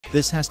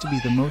This has to be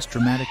the most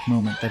dramatic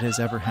moment that has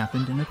ever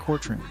happened in a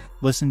courtroom.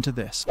 Listen to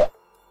this.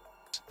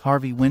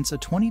 Harvey Wentz, a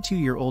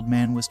 22-year-old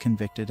man, was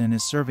convicted and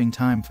is serving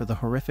time for the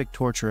horrific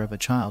torture of a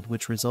child,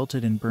 which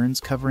resulted in burns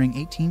covering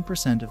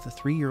 18% of the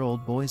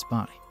 3-year-old boy's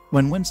body.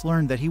 When Wentz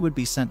learned that he would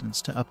be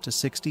sentenced to up to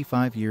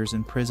 65 years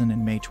in prison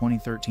in May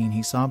 2013,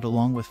 he sobbed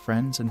along with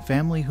friends and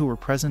family who were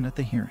present at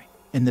the hearing.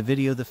 In the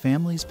video, the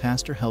family's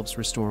pastor helps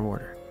restore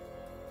order,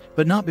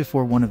 but not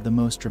before one of the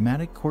most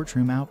dramatic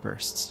courtroom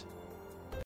outbursts.